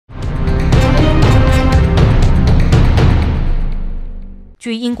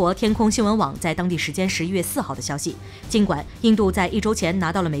据英国天空新闻网在当地时间11月4号的消息，尽管印度在1周前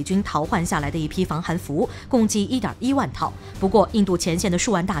拿到了美军逃换下来的一批防寒服，共计1.1万套，不过印度前线的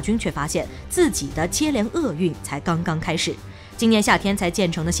数万大军却发现自己的接连厄运才刚刚开始。今年夏天才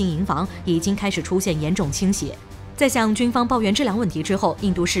建成的新营房已经开始出现严重倾斜。在向军方抱怨质量问题之后，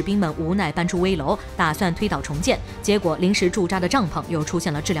印度士兵们无奈搬出危楼，打算推倒重建，结果临时驻扎的帐篷又出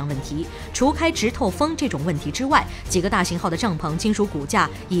现了质量问题。除开直透风这种问题之外，几个大型号的帐篷金属骨架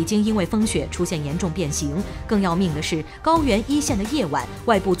已经因为风雪出现严重变形。更要命的是，高原一线的夜晚，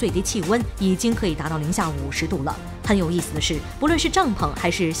外部最低气温已经可以达到零下50度了。很有意思的是，不论是帐篷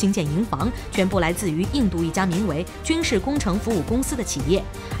还是新建营房，全部来自于印度一家名为军事工程服务公司的企业。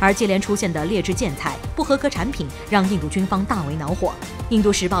而接连出现的劣质建材、不合格产品，让印度军方大为恼火。印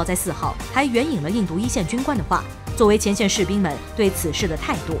度时报在4号还援引了印度一线军官的话，作为前线士兵们对此事的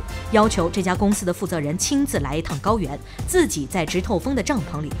态度，要求这家公司的负责人亲自来一趟高原，自己在直透风的帐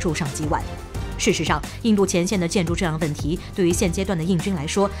篷里住上几晚。事实上，印度前线的建筑质量问题对于现阶段的印军来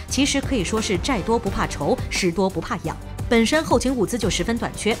说，其实可以说是债多不怕愁，事多不怕痒。本身后勤物资就十分短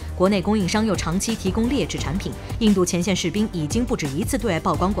缺，国内供应商又长期提供劣质产品，印度前线士兵已经不止一次对外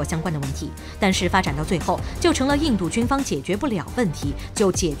曝光过相关的问题。但是发展到最后，就成了印度军方解决不了问题就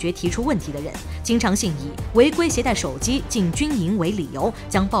解决提出问题的人，经常性以违规携带手机进军营为理由，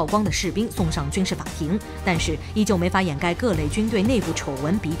将曝光的士兵送上军事法庭。但是依旧没法掩盖各类军队内部丑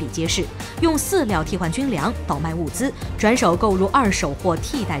闻比比皆是，用饲料替换军粮、倒卖物资、转手购入二手货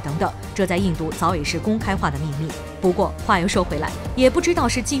替代等等，这在印度早已是公开化的秘密。不过话又说回来，也不知道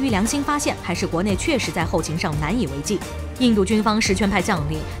是基于良心发现，还是国内确实在后勤上难以为继。印度军方实权派将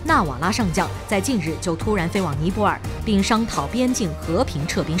领纳瓦拉上将在近日就突然飞往尼泊尔，并商讨边境和平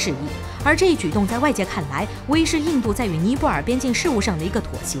撤兵事宜。而这一举动在外界看来，无疑是印度在与尼泊尔边境事务上的一个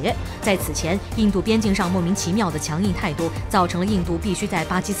妥协。在此前，印度边境上莫名其妙的强硬态度，造成了印度必须在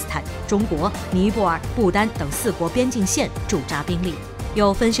巴基斯坦、中国、尼泊尔、不丹等4国边境线驻扎兵力。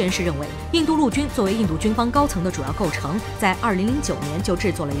有分析人士认为，印度陆军作为印度军方高层的主要构成，在2009年就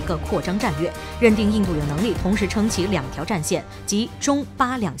制作了一个扩张战略，认定印度有能力同时撑起2条战线，即中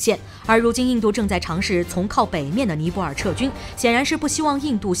巴两线。而如今印度正在尝试从靠北面的尼泊尔撤军，显然是不希望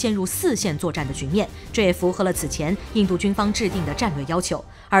印度陷入4线作战的局面，这也符合了此前印度军方制定的战略要求。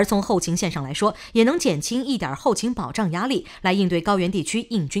而从后勤线上来说，也能减轻一点后勤保障压力，来应对高原地区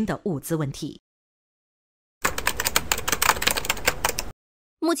印军的物资问题。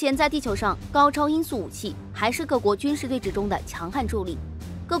目前在地球上，高超音速武器还是各国军事对峙中的强悍助力。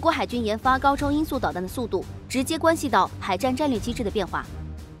各国海军研发高超音速导弹的速度，直接关系到海战战略机制的变化。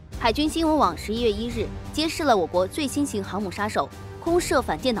海军新闻网11月1日揭示了我国最新型航母杀手空射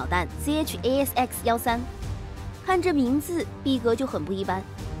反舰导弹 CHASX-13。看这名字，逼格就很不一般，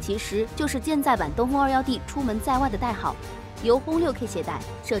其实就是舰载版东风21D出门在外的代号，由轰 6K 携带，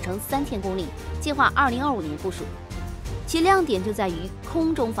射程3千公里，计划2025年部署。其亮点就在于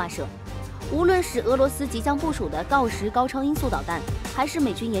空中发射，无论是俄罗斯即将部署的锆10高超音速导弹，还是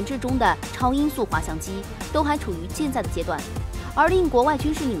美军研制中的超音速滑翔机，都还处于舰载的阶段。而令国外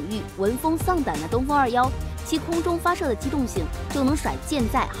军事领域闻风丧胆的东风21，其空中发射的机动性就能甩舰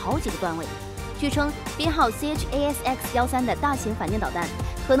载好几个段位。据称，编号 CHASX-13的大型反舰导弹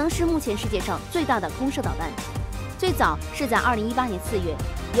可能是目前世界上最大的空射导弹。最早是在2018年4月，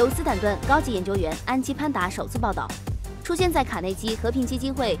由斯坦顿高级研究员安基潘达首次报道。出现在卡内基和平基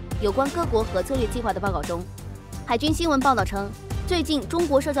金会有关各国核策略计划的报告中。海军新闻报道称，最近中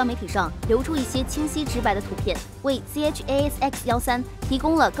国社交媒体上流出一些清晰直白的图片，为 CHASX-13提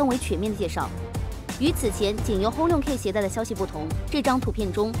供了更为全面的介绍。与此前仅由轰 6K 携带的消息不同，这张图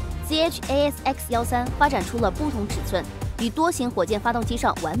片中 CHASX-13发展出了不同尺寸，与多型火箭发动机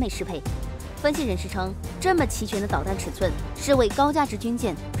上完美适配。分析人士称，这么齐全的导弹尺寸是为高价值军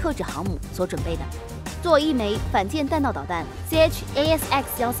舰、特制航母所准备的。作为一枚反舰弹道导弹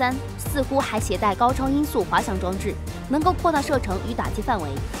 ，CHASX-13似乎还携带高超音速滑翔装置，能够扩大射程与打击范围。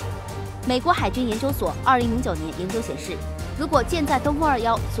美国海军研究所2009年研究显示，如果舰载东风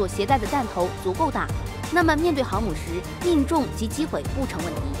21所携带的弹头足够大，那么面对航母时命中及击毁不成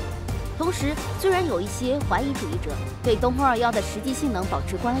问题。同时，虽然有一些怀疑主义者对东风21的实际性能保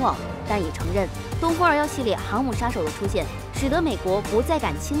持观望，但也承认东风21系列航母杀手的出现，使得美国不再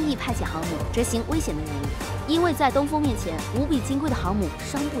敢轻易派遣航母执行危险的任务，因为在东风面前，无比金贵的航母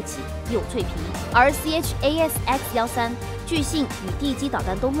伤不起，有脆皮。而 CHASX-13据信与地基导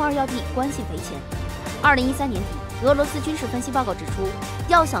弹东风21D关系匪浅。2013年底，俄罗斯军事分析报告指出，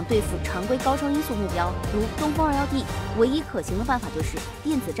要想对付常规高超音速目标，如东风21D，唯一可行的办法就是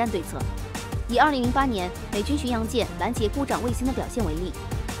电子战对策。以2008年美军巡洋舰拦截孤掌卫星的表现为例，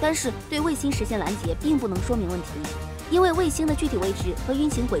但是对卫星实现拦截并不能说明问题。因为卫星的具体位置和运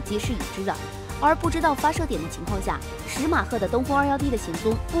行轨迹是已知的，而不知道发射点的情况下，10马赫的东风21D 的行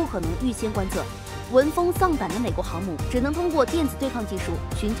踪不可能预先观测。闻风丧胆的美国航母只能通过电子对抗技术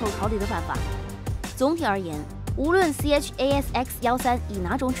寻求逃离的办法。总体而言，无论 CHASX-13以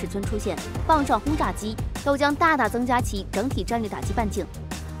哪种尺寸出现，棒状轰炸机都将大大增加其整体战略打击半径。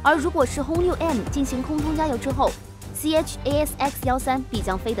而如果是轰 6M 进行空中加油之后， CHASX-13必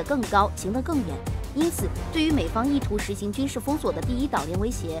将飞得更高，行得更远。因此，对于美方意图实行军事封锁的第一岛链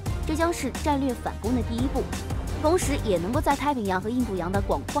威胁，这将是战略反攻的第一步。同时，也能够在太平洋和印度洋的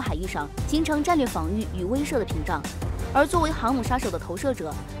广阔海域上形成战略防御与威慑的屏障。而作为航母杀手的投射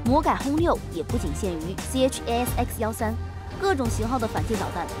者，魔改轰6也不仅限于 CHASX-13，各种型号的反舰导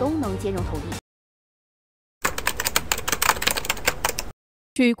弹都能兼容投递。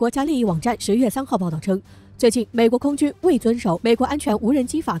据国家利益网站10月3号报道称，最近美国空军未遵守美国安全无人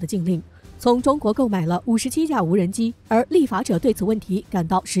机法的禁令，从中国购买了57架无人机，而立法者对此问题感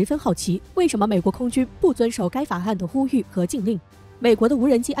到十分好奇，为什么美国空军不遵守该法案的呼吁和禁令？美国的无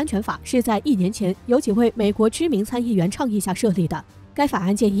人机安全法是在1年前由几位美国知名参议员倡议下设立的。该法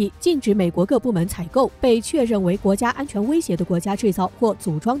案建议禁止美国各部门采购被确认为国家安全威胁的国家制造或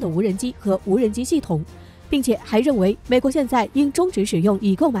组装的无人机和无人机系统，并且还认为美国现在应终止使用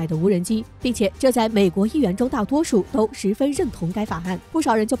已购买的无人机，并且这在美国议员中大多数都十分认同该法案。不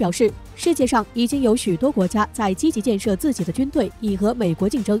少人就表示，世界上已经有许多国家在积极建设自己的军队，以和美国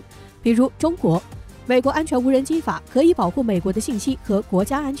竞争，比如中国。美国安全无人机法可以保护美国的信息和国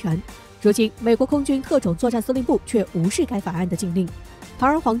家安全，如今美国空军特种作战司令部却无视该法案的禁令，堂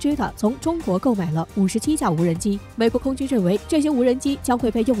而皇之的从中国购买了57架无人机。美国空军认为这些无人机将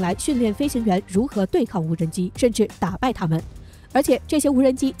会被用来训练飞行员如何对抗无人机，甚至打败他们，而且这些无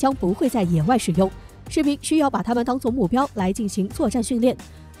人机将不会在野外使用，士兵需要把它们当作目标来进行作战训练，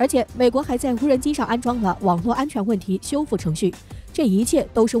而且美国还在无人机上安装了网络安全问题修复程序，这一切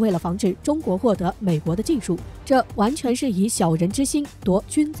都是为了防止中国获得美国的技术，这完全是以小人之心夺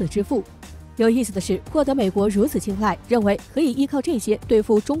君子之腹。有意思的是，获得美国如此青睐，认为可以依靠这些对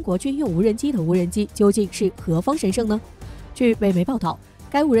付中国军用无人机的无人机，究竟是何方神圣呢？据美媒报道，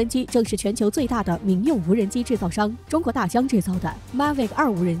该无人机正是全球最大的民用无人机制造商中国大疆制造的 Mavic 2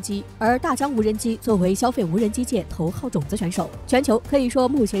无人机，而大疆无人机作为消费无人机界头号种子选手，全球可以说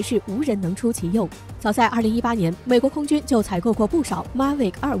目前是无人能出其右。早在2018年，美国空军就采购过不少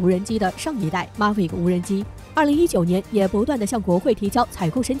Mavic 2无人机的上一代 Mavic 无人机，2019年也不断地向国会提交采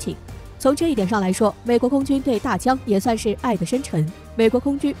购申请。从这一点上来说，美国空军对大疆也算是爱得深沉。美国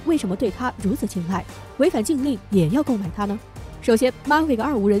空军为什么对它如此青睐，违反禁令也要购买它呢？首先 ，Mavic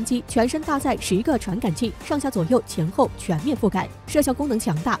 2无人机全身搭载10个传感器，上下左右前后全面覆盖，摄像功能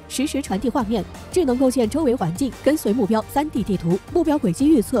强大，实时传递画面，智能构建周围环境，跟随目标3D 地图，目标轨迹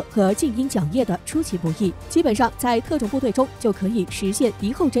预测和静音讲业的出其不意。基本上在特种部队中就可以实现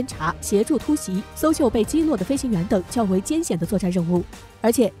敌后侦察、协助突袭、搜救被击落的飞行员等较为艰险的作战任务。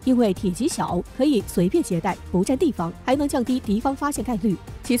而且因为体积小，可以随便携带，不占地方，还能降低敌方发现概率。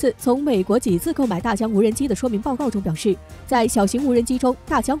其次，从美国几次购买大疆无人机的说明报告中表示，在小型无人机中，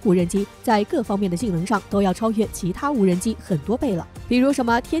大疆无人机在各方面的性能上都要超越其他无人机很多倍了。比如什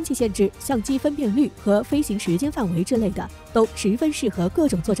么天气限制、相机分辨率和飞行时间范围之类的，都十分适合各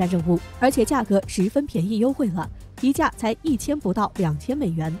种作战任务，而且价格十分便宜优惠了，一架才1000不到2000美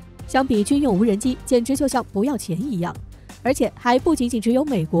元。相比军用无人机，简直就像不要钱一样。而且还不仅仅只有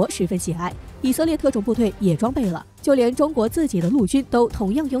美国十分喜爱，以色列特种部队也装备了，就连中国自己的陆军都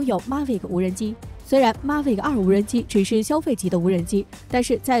同样拥有 Mavic 无人机。虽然 Mavic 2无人机只是消费级的无人机，但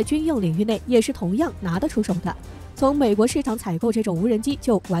是在军用领域内也是同样拿得出手的。从美国市场采购这种无人机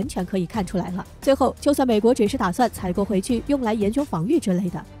就完全可以看出来了。最后，就算美国只是打算采购回去用来研究防御之类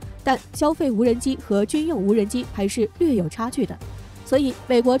的，但消费无人机和军用无人机还是略有差距的，所以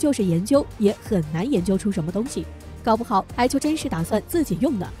美国就是研究也很难研究出什么东西。搞不好还就真是打算自己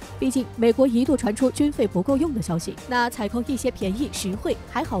用呢，毕竟美国一度传出军费不够用的消息，那采购一些便宜实惠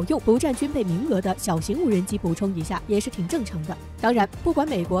还好用不占军备名额的小型无人机补充一下也是挺正常的。当然不管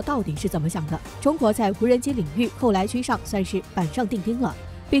美国到底是怎么想的，中国在无人机领域后来居上算是板上钉钉了，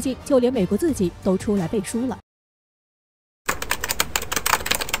毕竟就连美国自己都出来背书了。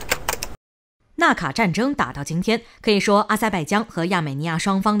纳卡战争打到今天，可以说阿塞拜疆和亚美尼亚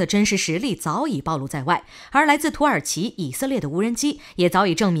双方的真实实力早已暴露在外，而来自土耳其、以色列的无人机也早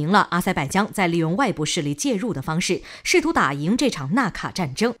已证明了阿塞拜疆在利用外部势力介入的方式，试图打赢这场纳卡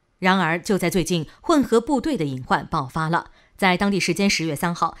战争。然而就在最近，混合部队的隐患爆发了。在当地时间10月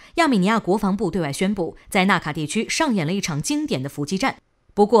3号，亚美尼亚国防部对外宣布，在纳卡地区上演了一场经典的伏击战。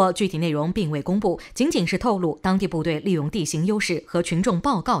不过，具体内容并未公布，仅仅是透露当地部队利用地形优势和群众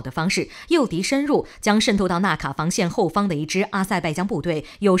报告的方式诱敌深入，将渗透到纳卡防线后方的一支阿塞拜疆部队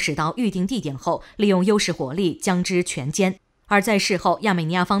诱使到预定地点后，利用优势火力将之全歼。而在事后，亚美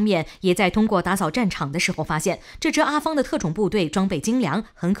尼亚方面也在通过打扫战场的时候发现，这支阿方的特种部队装备精良，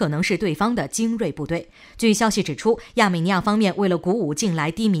很可能是对方的精锐部队。据消息指出，亚美尼亚方面为了鼓舞近来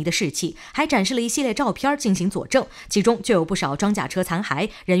低迷的士气，还展示了一系列照片进行佐证，其中就有不少装甲车残骸、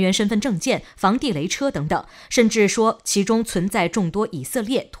人员身份证件、防地雷车等等，甚至说其中存在众多以色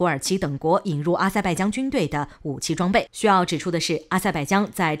列、土耳其等国引入阿塞拜疆军队的武器装备。需要指出的是，阿塞拜疆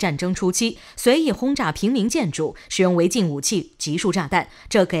在战争初期随意轰炸平民建筑，使用违禁武器集束炸弹，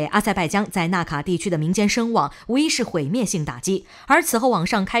这给阿塞拜疆在纳卡地区的民间声望无疑是毁灭性打击。而此后网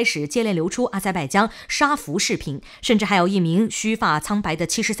上开始接连流出阿塞拜疆杀俘视频，甚至还有一名须发苍白的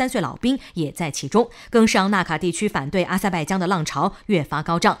73岁老兵也在其中，更是让纳卡地区反对阿塞拜疆的浪潮越发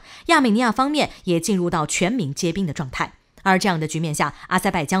高涨。亚美尼亚方面也进入到全民皆兵的状态。而这样的局面下，阿塞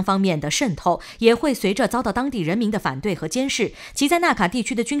拜疆方面的渗透也会随着遭到当地人民的反对和监视，其在纳卡地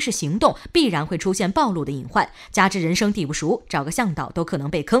区的军事行动必然会出现暴露的隐患，加之人生地不熟，找个向导都可能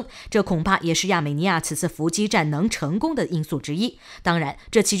被坑，这恐怕也是亚美尼亚此次伏击战能成功的因素之一。当然，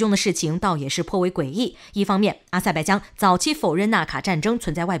这其中的事情倒也是颇为诡异，一方面阿塞拜疆早期否认纳卡战争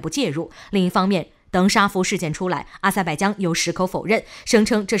存在外部介入，另一方面等杀俘事件出来，阿塞拜疆又矢口否认，声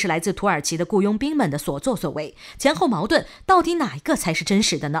称这是来自土耳其的雇佣兵们的所作所为，前后矛盾，到底哪一个才是真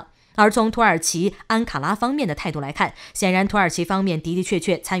实的呢？而从土耳其安卡拉方面的态度来看，显然土耳其方面的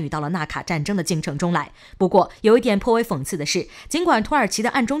确参与到了纳卡战争的进程中来。不过有一点颇为讽刺的是，尽管土耳其的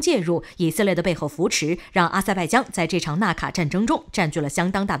暗中介入，以色列的背后扶持，让阿塞拜疆在这场纳卡战争中占据了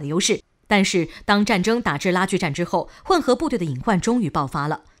相当大的优势，但是当战争打至拉锯战之后，混合部队的隐患终于爆发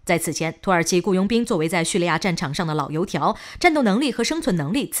了。在此前，土耳其雇佣兵作为在叙利亚战场上的老油条，战斗能力和生存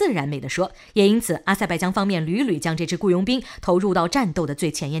能力自然没得说，也因此阿塞拜疆方面屡屡将这支雇佣兵投入到战斗的最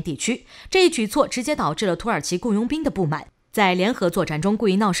前沿地区。这一举措直接导致了土耳其雇佣兵的不满，在联合作战中故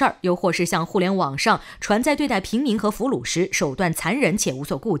意闹事儿，又或是向互联网上传在对待平民和俘虏时手段残忍且无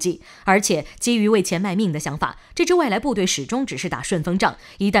所顾忌，而且基于为钱卖命的想法，这支外来部队始终只是打顺风仗，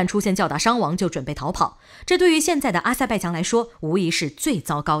一旦出现较大伤亡就准备逃跑。这对于现在的阿塞拜疆来说，无疑是最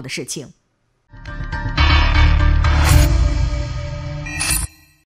糟糕的事情。